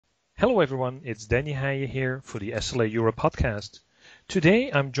Hello everyone, it's Dennie Heye here for the SLA Europe podcast.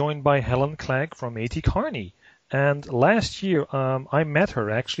 Today I'm joined by Helen Clegg from Kearney, and last year I met her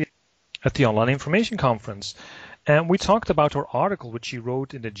actually at the Online Information Conference, and we talked about her article which she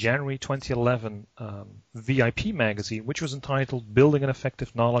wrote in the January 2011 VIP magazine, which was entitled Building an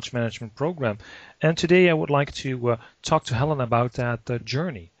Effective Knowledge Management Program. And today I would like to talk to Helen about that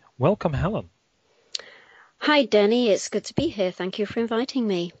journey. Welcome, Helen. Hi, Denny. It's good to be here. Thank you for inviting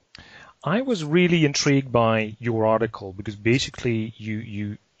me. I was really intrigued by your article because basically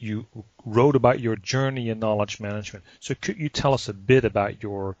you wrote about your journey in knowledge management. So could you tell us a bit about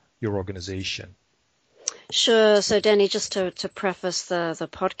your organization? Sure. So, Denny, just to preface the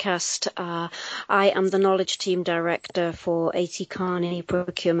podcast, I am the Knowledge Team Director for Kearney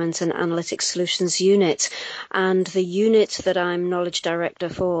Procurement and Analytic Solutions Unit. And the unit that I'm Knowledge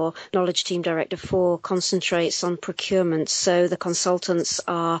Team Director for, concentrates on procurement. So the consultants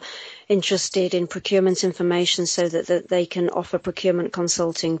are interested in procurement information so that they can offer procurement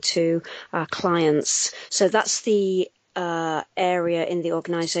consulting to our clients. So that's the area in the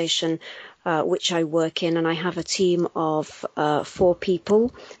organization which I work in, and I have a team of 4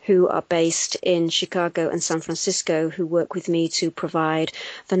 people who are based in Chicago and San Francisco who work with me to provide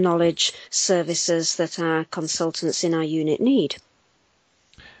the knowledge services that our consultants in our unit need.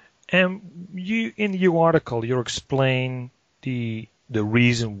 And you, in your article, you explain the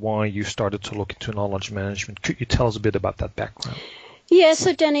reason why you started to look into knowledge management. Could you tell us a bit about that background? Yeah,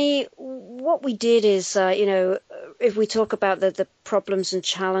 so Denny, what we did is, if we talk about the problems and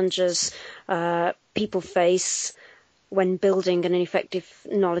challenges people face when building an effective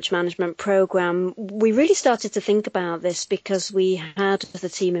knowledge management program, we really started to think about this because we had the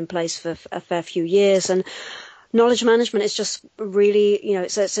team in place for a fair few years, and knowledge management is just really,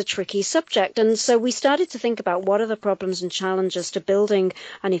 it's a tricky subject. And so we started to think about what are the problems and challenges to building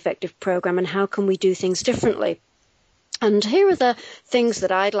an effective program and how can we do things differently. And here are the things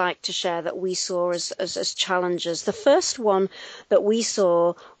that I'd like to share that we saw as challenges. The first one that we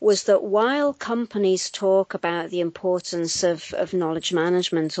saw was that while companies talk about the importance of knowledge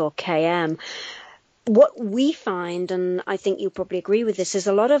management or KM, what we find, and I think you'll probably agree with this, is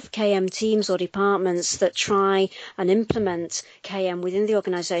a lot of KM teams or departments that try and implement KM within the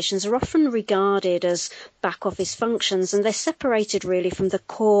organizations are often regarded as back office functions, and they're separated really from the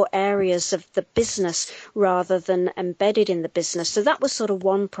core areas of the business rather than embedded in the business. So that was sort of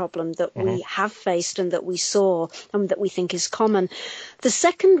one problem that we have faced and that we saw and that we think is common. The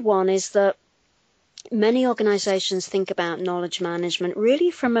second one is that many organizations think about knowledge management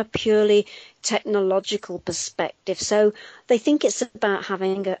really from a purely technological perspective. So they think it's about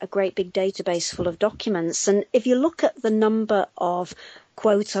having a great big database full of documents. And if you look at the number of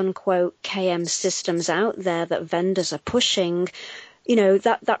quote unquote KM systems out there that vendors are pushing,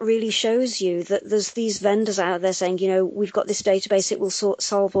 that really shows you that there's these vendors out there saying, we've got this database, it will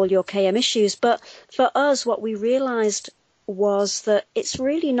solve all your KM issues. But for us, what we realized was that it's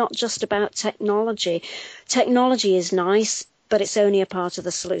really not just about technology. Technology is nice, but it's only a part of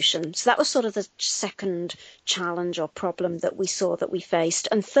the solution. So that was sort of the second challenge or problem that we saw that we faced.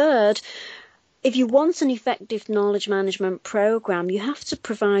 And third, if you want an effective knowledge management program, you have to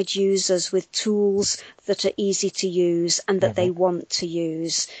provide users with tools that are easy to use and that they want to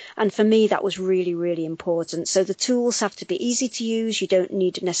use. And for me, that was really, really important. So the tools have to be easy to use. You don't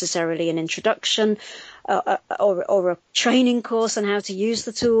need necessarily an introduction or a training course on how to use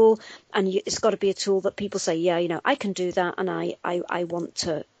the tool. And it's got to be a tool that people say, yeah, I can do that, and I want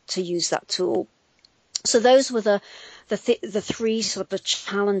to use that tool. So those were the 3 sort of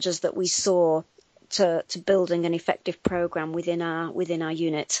challenges that we saw to building an effective program within our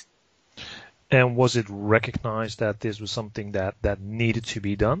unit. And was it recognized that this was something that needed to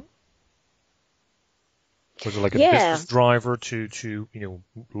be done? Was it like a business driver to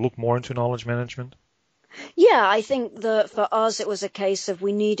look more into knowledge management? Yeah, I think that for us it was a case of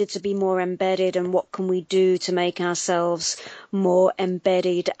we needed to be more embedded, and what can we do to make ourselves more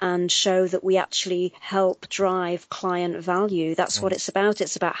embedded and show that we actually help drive client value. That's what it's about.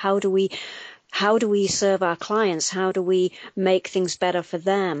 It's about how do we serve our clients? How do we make things better for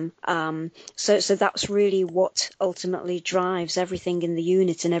them? So that's really what ultimately drives everything in the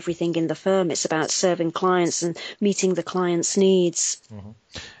unit and everything in the firm. It's about serving clients and meeting the client's needs.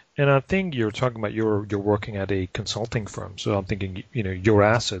 And I think you're talking about you're working at a consulting firm. So I'm thinking, your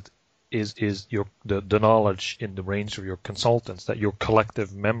asset is the knowledge in the range of your consultants, that your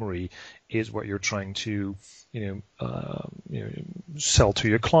collective memory is what you're trying to sell to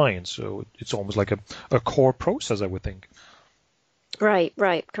your clients. So it's almost like a core process, I would think. Right,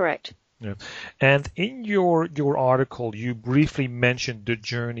 correct. Yeah. And in your article, you briefly mentioned the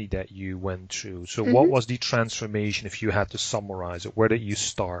journey that you went through. So what Hmm. was the transformation if you had to summarize it? Where did you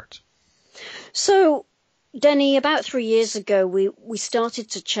start? So, Denny, about 3 years ago, we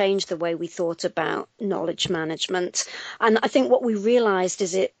started to change the way we thought about knowledge management. And I think what we realized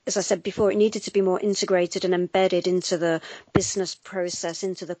is as I said before, it needed to be more integrated and embedded into the business process,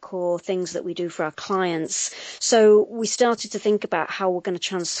 into the core things that we do for our clients. So we started to think about how we're going to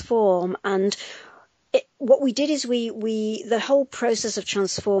transform. And what we did is the whole process of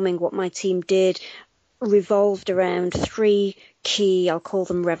transforming what my team did revolved around three key, I'll call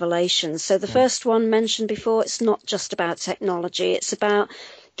them revelations. So the Mm. first one mentioned before, it's not just about technology, it's about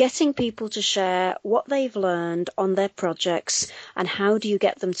getting people to share what they've learned on their projects and how do you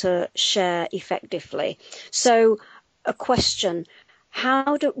get them to share effectively. So a question,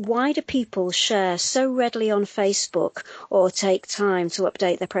 why do people share so readily on Facebook or take time to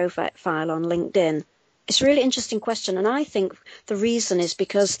update their profile on LinkedIn? It's a really interesting question, and I think the reason is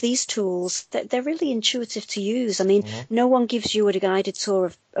because these tools, they're really intuitive to use. I mean, Mm-hmm. no one gives you a guided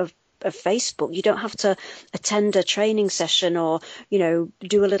tour of Facebook. You don't have to attend a training session or,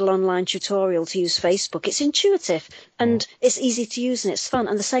 do a little online tutorial to use Facebook. It's intuitive Mm-hmm. and it's easy to use and it's fun.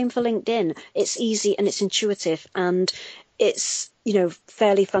 And the same for LinkedIn. It's easy and it's intuitive and it's,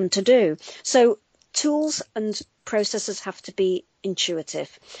 fairly fun to do. So tools and processes have to be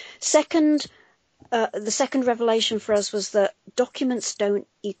intuitive. The second revelation for us was that documents don't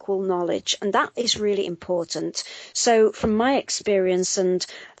equal knowledge, and that is really important. So, from my experience and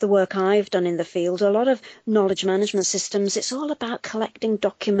the work I've done in the field, a lot of knowledge management systems, it's all about collecting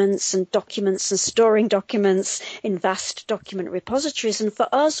documents and storing documents in vast document repositories. And for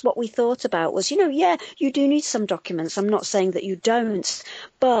us, what we thought about was, yeah, you do need some documents. I'm not saying that you don't,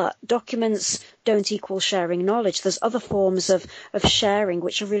 but documents don't equal sharing knowledge. There's other forms of sharing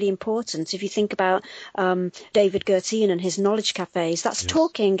which are really important. If you think about David Gertin and his knowledge cafes, that's Yes.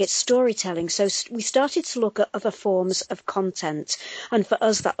 talking, it's storytelling. So we started to look at other forms of content. And for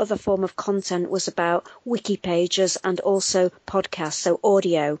us, that other form of content was about wiki pages and also podcasts, so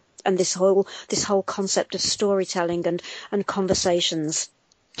audio, and this whole concept of storytelling and conversations.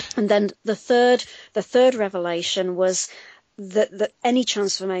 And then the third revelation was that any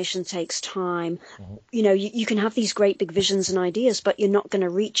transformation takes time. Mm-hmm. You can have these great big visions and ideas, but you're not going to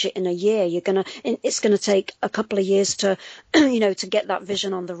reach it in a year. It's going to take a couple of years to, to get that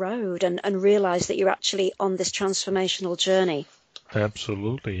vision on the road and realize that you're actually on this transformational journey.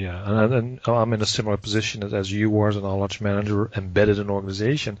 Absolutely, yeah. And I'm in a similar position as you were as a knowledge manager embedded in an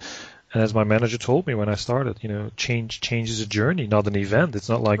organization. And as my manager told me when I started, change is a journey, not an event. It's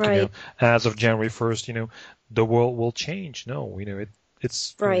not like, Right, as of January 1st, the world will change. No,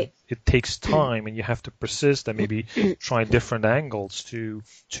 it's, right. it takes time and you have to persist and maybe try different angles to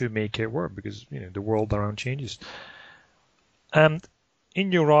make it work because, the world around changes. And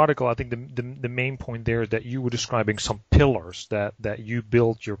in your article, I think the main point there is that you were describing some pillars that you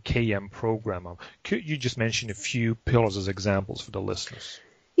built your KM program on. Could you just mention a few pillars as examples for the listeners?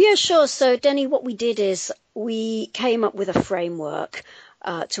 Yeah, sure. So, Denny, what we did is we came up with a framework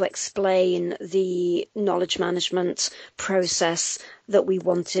to explain the knowledge management process that we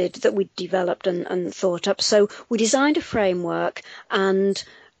developed and thought up. So we designed a framework and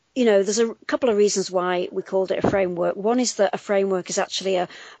there's a couple of reasons why we called it a framework. One is that a framework is actually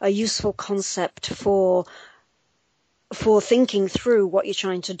a useful concept for thinking through what you're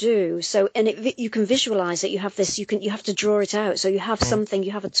trying to do. So, and you can visualize it. You have this, you have to draw it out. So you have something,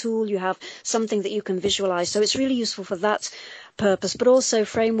 you have a tool, you have something that you can visualize. So it's really useful for that purpose. But also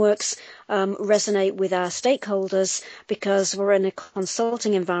frameworks resonate with our stakeholders because we're in a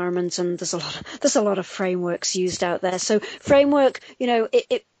consulting environment and there's a lot of frameworks used out there. So framework,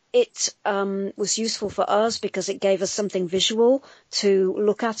 it was useful for us because it gave us something visual to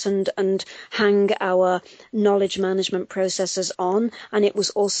look at and hang our knowledge management processes on. And it was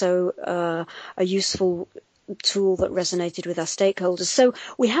also a useful tool that resonated with our stakeholders. So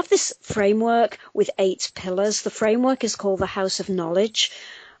we have this framework with 8 pillars. The framework is called the House of Knowledge.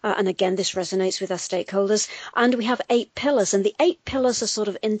 And again, this resonates with our stakeholders. And we have 8 pillars, and the 8 pillars are sort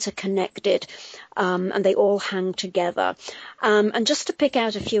of interconnected, and they all hang together. And just to pick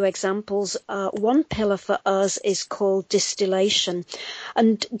out a few examples, one pillar for us is called distillation.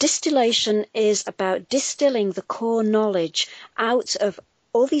 And distillation is about distilling the core knowledge out of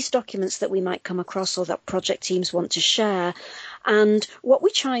all these documents that we might come across or that project teams want to share. And what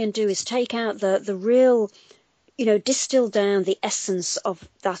we try and do is take out the real distill down the essence of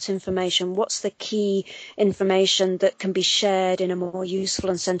that information. What's the key information that can be shared in a more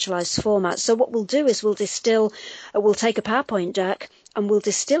useful and centralized format? So what we'll do is we'll take a PowerPoint deck and we'll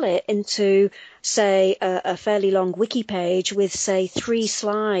distill it into, say, a fairly long wiki page with, say, 3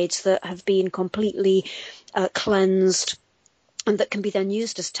 slides that have been completely cleansed and that can be then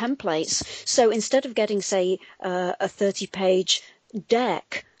used as templates. So instead of getting, say, a 30-page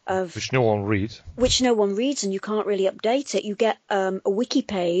deck of which no one reads, and you can't really update it, you get a wiki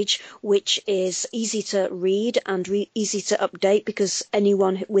page which is easy to read and easy to update, because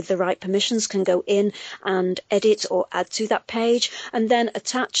anyone with the right permissions can go in and edit or add to that page. And then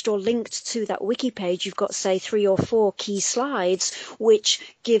attached or linked to that wiki page, you've got, say, 3 or 4 key slides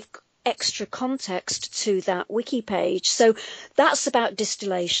which give extra context to that wiki page. So that's about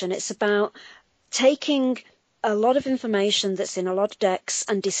distillation. It's about taking a lot of information that's in a lot of decks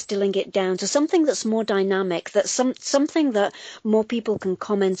and distilling it down to something that's more dynamic, that's something that more people can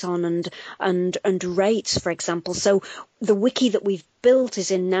comment on and rate, for example. So the wiki that we've built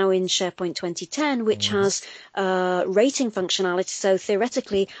is now in SharePoint 2010, which has rating functionality. So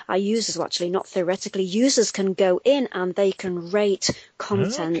theoretically, our users, well, actually not theoretically, users can go in and they can rate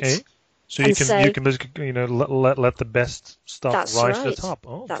content. Okay. So you can basically, let the best stuff rise to the top.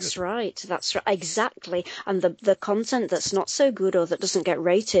 Oh, that's good. right. That's right. Exactly. And the content that's not so good or that doesn't get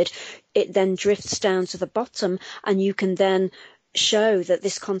rated, it then drifts down to the bottom, and you can then show that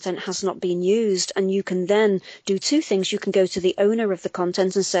this content has not been used. And you can then do 2 things. You can go to the owner of the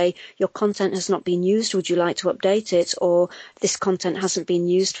content and say, your content has not been used. Would you like to update it? Or this content hasn't been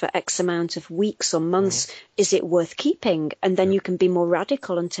used for X amount of weeks or months. Is it worth keeping? And then you can be more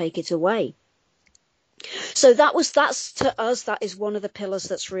radical and take it away. So that's to us, that is one of the pillars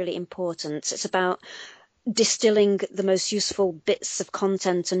that's really important. It's about distilling the most useful bits of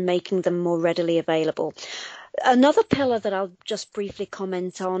content and making them more readily available. Another pillar that I'll just briefly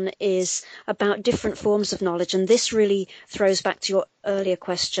comment on is about different forms of knowledge, and this really throws back to your earlier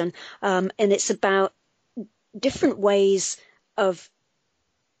question, and it's about different ways of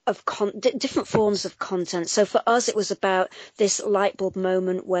different forms of content. So for us, it was about this light bulb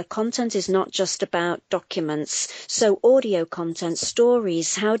moment where content is not just about documents. So audio content,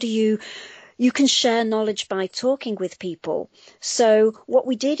 stories, how do you can share knowledge by talking with people. So what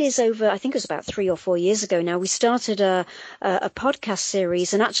we did is I think it was about 3 or 4 years ago now, we started a podcast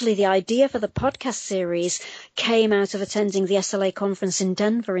series. And actually the idea for the podcast series came out of attending the SLA conference in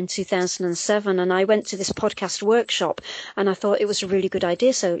Denver in 2007. And I went to this podcast workshop and I thought it was a really good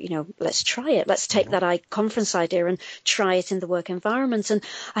idea. So, let's try it. Let's take that conference idea and try it in the work environment. And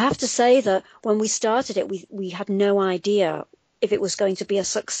I have to say that when we started it, we had no idea if it was going to be a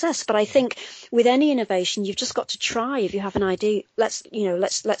success. But I think with any innovation, you've just got to try. If you have an idea, let's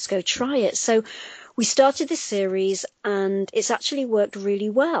go try it. So we started this series and it's actually worked really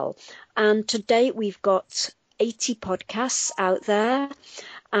well. And to date, we've got 80 podcasts out there.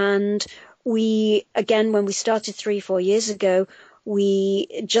 And when we started 3-4 years ago,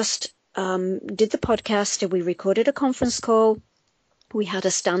 we just did the podcast and we recorded a conference call. We had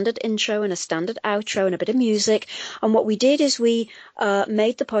a standard intro and a standard outro and a bit of music. And what we did is we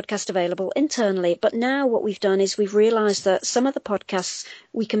made the podcast available internally. But now what we've done is we've realized that some of the podcasts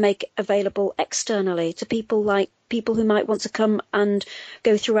we can make available externally to people who might want to come and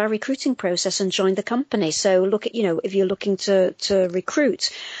go through our recruiting process and join the company. So look at, if you're looking to recruit.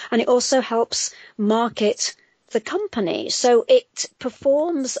 And it also helps market the company. So it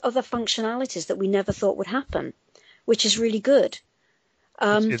performs other functionalities that we never thought would happen, which is really good.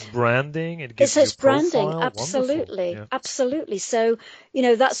 It's branding. It gives it's you a profile. branding. Absolutely. Yeah. Absolutely. So,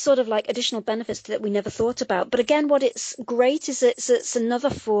 that's sort of like additional benefits that we never thought about. But again, what it's great is it's another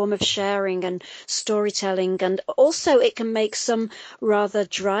form of sharing and storytelling. And also it can make some rather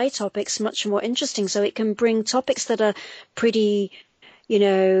dry topics much more interesting. So it can bring topics that are pretty,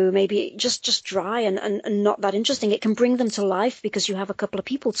 maybe just dry and not that interesting. It can bring them to life because you have a couple of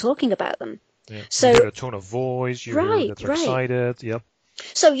people talking about them. Yeah. So you hear a tone of voice, you hear that they're excited. Yep.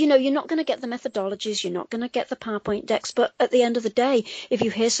 So, you're not going to get the methodologies, you're not going to get the PowerPoint decks, but at the end of the day, if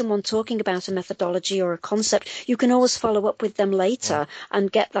you hear someone talking about a methodology or a concept, you can always follow up with them later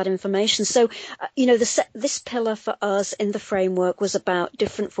and get that information. So, this pillar for us in the framework was about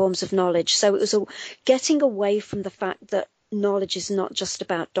different forms of knowledge. So it was getting away from the fact that knowledge is not just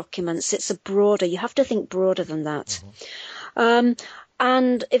about documents. It's you have to think broader than that.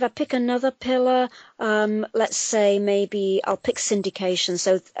 And if I pick another pillar, let's say maybe I'll pick syndication.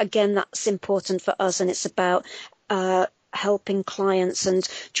 So again, that's important for us, and it's about helping clients and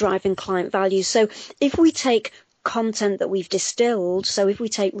driving client value. So if we take content that we've distilled. So if we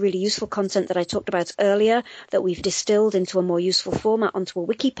take really useful content that I talked about earlier, that we've distilled into a more useful format onto a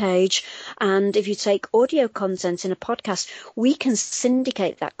wiki page, and if you take audio content in a podcast, we can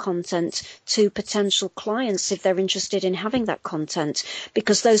syndicate that content to potential clients if they're interested in having that content,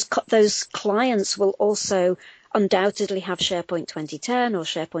 because those clients will also undoubtedly have SharePoint 2010 or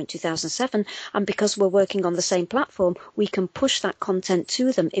SharePoint 2007, and because we're working on the same platform, we can push that content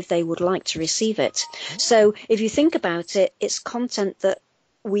to them if they would like to receive it. So if you think about it, it's content that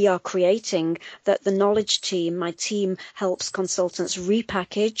we are creating that the knowledge team, my team, helps consultants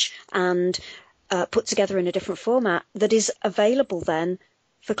repackage and put together in a different format that is available then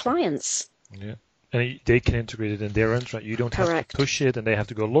for clients. Yeah. And they can integrate it in their end, right? You don't have to push it and they have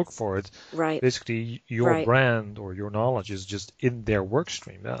to go look for it. Right. Basically, your brand or your knowledge is just in their work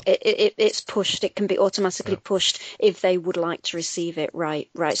stream. Yeah. It's pushed. It can be automatically pushed if they would like to receive it. Right.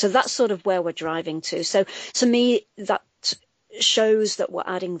 So that's sort of where we're driving to. So to me, that shows that we're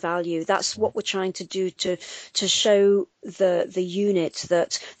adding value. That's what we're trying to do to show the unit,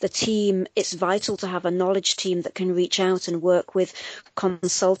 that the team, it's vital to have a knowledge team that can reach out and work with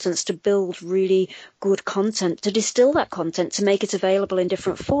consultants to build really good content, to distill that content, to make it available in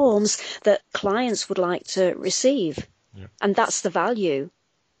different forms that clients would like to receive. Yeah. And that's the value.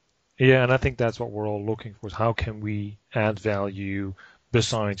 Yeah, and I think that's what we're all looking for, is how can we add value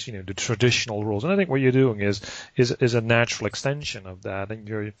besides, the traditional rules. And I think what you're doing is a natural extension of that, and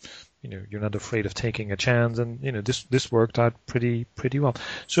you're not afraid of taking a chance, and this worked out pretty well.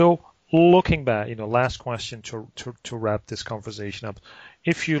 So looking back, last question to wrap this conversation up.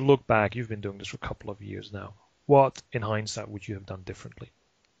 If you look back, you've been doing this for a couple of years now. What, in hindsight, would you have done differently?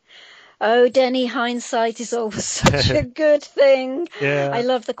 Oh, Dennie, hindsight is always such a good thing. Yeah. I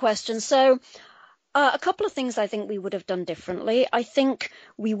love the question. So a couple of things I think we would have done differently. I think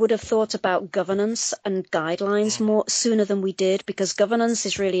we would have thought about governance and guidelines more sooner than we did, because governance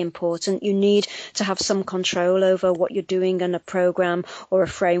is really important. You need to have some control over what you're doing in a program or a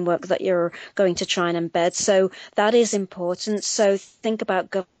framework that you're going to try and embed. So that is important. So think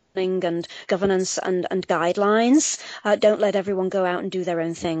about and governance and guidelines. Don't let everyone go out and do their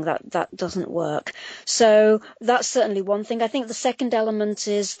own thing. That doesn't work. So that's certainly one thing. I think the second element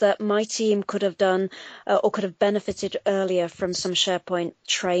is that my team could have done or could have benefited earlier from some SharePoint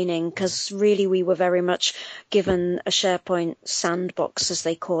training, because really we were very much given a SharePoint sandbox, as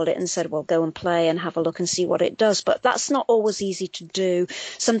they call it, and said, well, go and play and have a look and see what it does. But that's not always easy to do.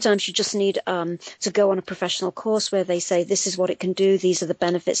 Sometimes you just need to go on a professional course where they say, this is what it can do, these are the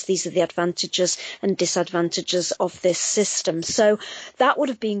benefits, these are the advantages and disadvantages of this system. So that would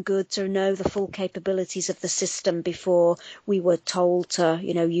have been good to know the full capabilities of the system before we were told to,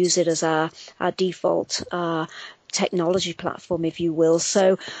 use it as our default technology platform, if you will.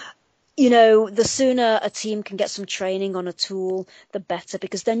 So, the sooner a team can get some training on a tool, the better,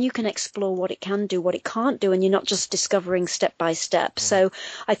 because then you can explore what it can do, what it can't do, and you're not just discovering step by step. So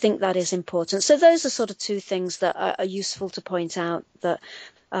I think that is important. So those are sort of two things that are useful to point out that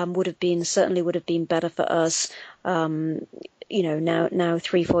certainly would have been better for us, now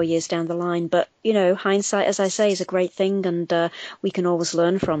 3-4 years down the line. But, hindsight, as I say, is a great thing, and we can always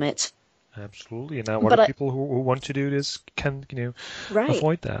learn from it. Absolutely. And now what people who want to do this can,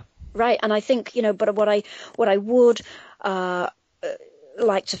 avoid that. Right. And I think, but what I would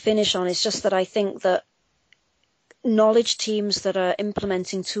like to finish on is just that I think that knowledge teams that are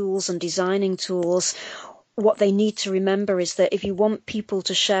implementing tools and designing tools, what they need to remember is that if you want people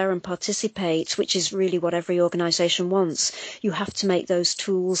to share and participate, which is really what every organization wants, you have to make those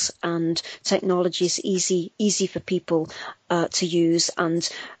tools and technologies easy for people to use, and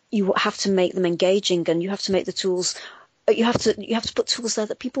you have to make them engaging, and you have to make the tools. You have to put tools there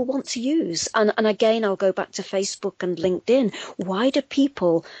that people want to use. And again, I'll go back to Facebook and LinkedIn. Why do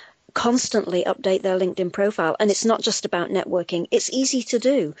people constantly update their LinkedIn profile? And it's not just about networking. It's easy to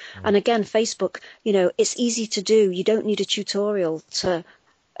do. And again, Facebook, it's easy to do. You don't need a tutorial to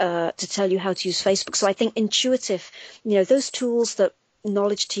tell you how to use Facebook. So I think intuitive, those tools that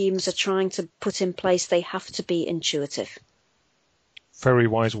knowledge teams are trying to put in place, they have to be intuitive. Very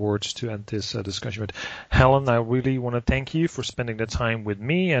wise words to end this discussion with. Helen, I really want to thank you for spending the time with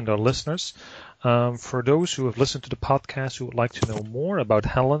me and our listeners. For those who have listened to the podcast who would like to know more about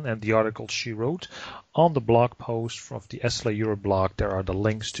Helen and the article she wrote, on the blog post of the SLA Europe blog, there are the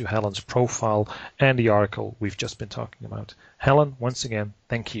links to Helen's profile and the article we've just been talking about. Helen, once again,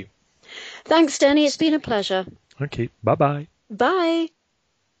 thank you. Thanks, Dennie. It's been a pleasure. Okay, bye-bye. Bye.